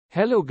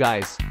Hello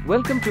guys,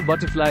 welcome to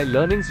Butterfly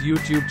Learning's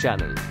YouTube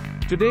channel.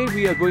 Today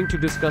we are going to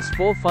discuss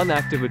 4 fun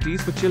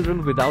activities for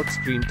children without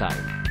screen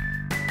time.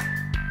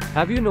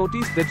 Have you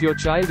noticed that your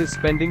child is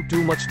spending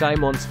too much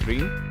time on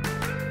screen?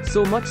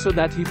 So much so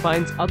that he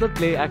finds other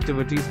play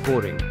activities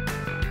boring.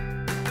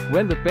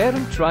 When the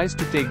parent tries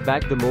to take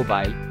back the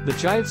mobile, the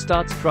child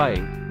starts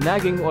crying,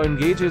 nagging or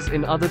engages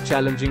in other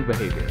challenging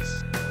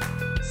behaviors.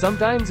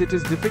 Sometimes it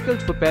is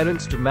difficult for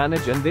parents to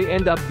manage and they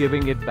end up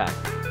giving it back.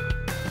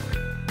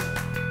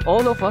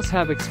 All of us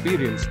have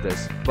experienced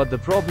this, but the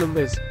problem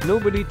is,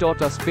 nobody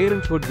taught us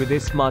parenthood with a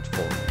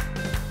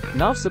smartphone.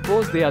 Now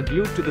suppose they are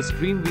glued to the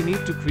screen, we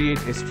need to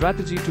create a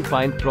strategy to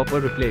find proper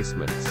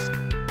replacements.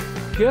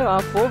 Here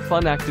are 4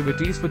 fun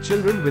activities for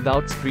children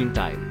without screen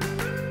time.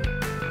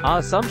 Our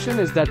assumption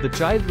is that the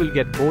child will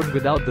get bored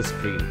without the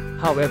screen.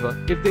 However,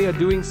 if they are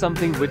doing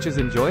something which is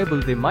enjoyable,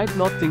 they might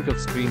not think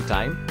of screen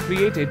time.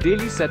 Create a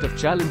daily set of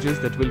challenges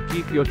that will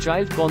keep your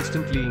child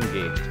constantly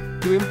engaged.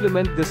 To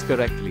implement this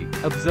correctly,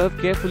 observe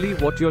carefully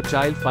what your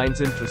child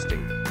finds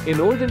interesting. In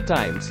olden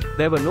times,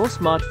 there were no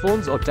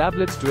smartphones or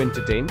tablets to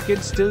entertain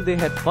kids, still they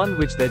had fun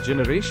which their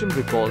generation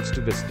recalls to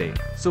this day.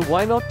 So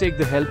why not take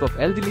the help of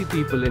elderly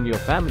people in your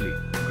family?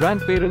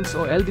 Grandparents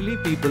or elderly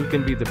people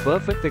can be the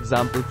perfect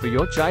example for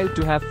your child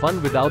to have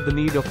fun without the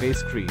need of a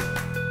screen.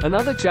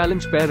 Another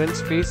challenge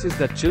parents face is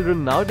that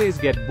children nowadays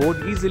get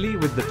bored easily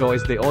with the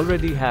toys they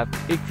already have.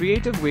 A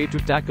creative way to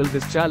tackle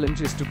this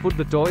challenge is to put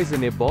the toys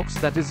in a box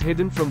that is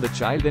hidden from the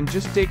child and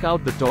just take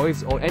out the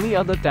toys or any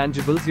other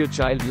tangibles your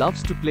child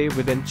loves to play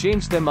with and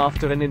change them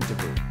after an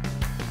interval.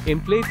 In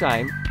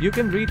playtime, you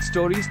can read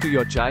stories to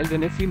your child,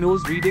 and if he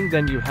knows reading,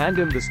 then you hand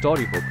him the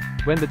storybook.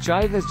 When the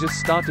child has just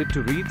started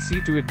to read,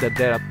 see to it that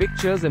there are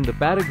pictures and the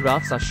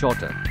paragraphs are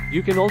shorter.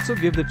 You can also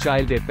give the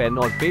child a pen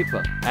or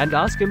paper, and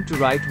ask him to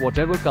write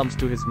whatever comes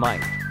to his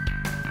mind.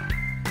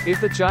 If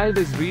the child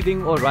is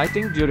reading or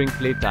writing during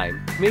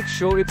playtime, make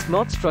sure it's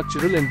not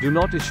structural and do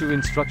not issue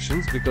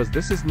instructions, because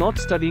this is not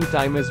studying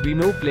time. As we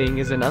know, playing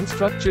is an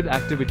unstructured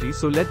activity,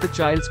 so let the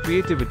child's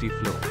creativity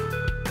flow.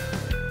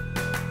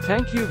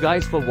 Thank you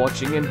guys for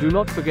watching, and do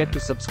not forget to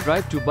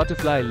subscribe to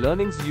Butterfly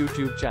Learning's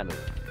YouTube channel.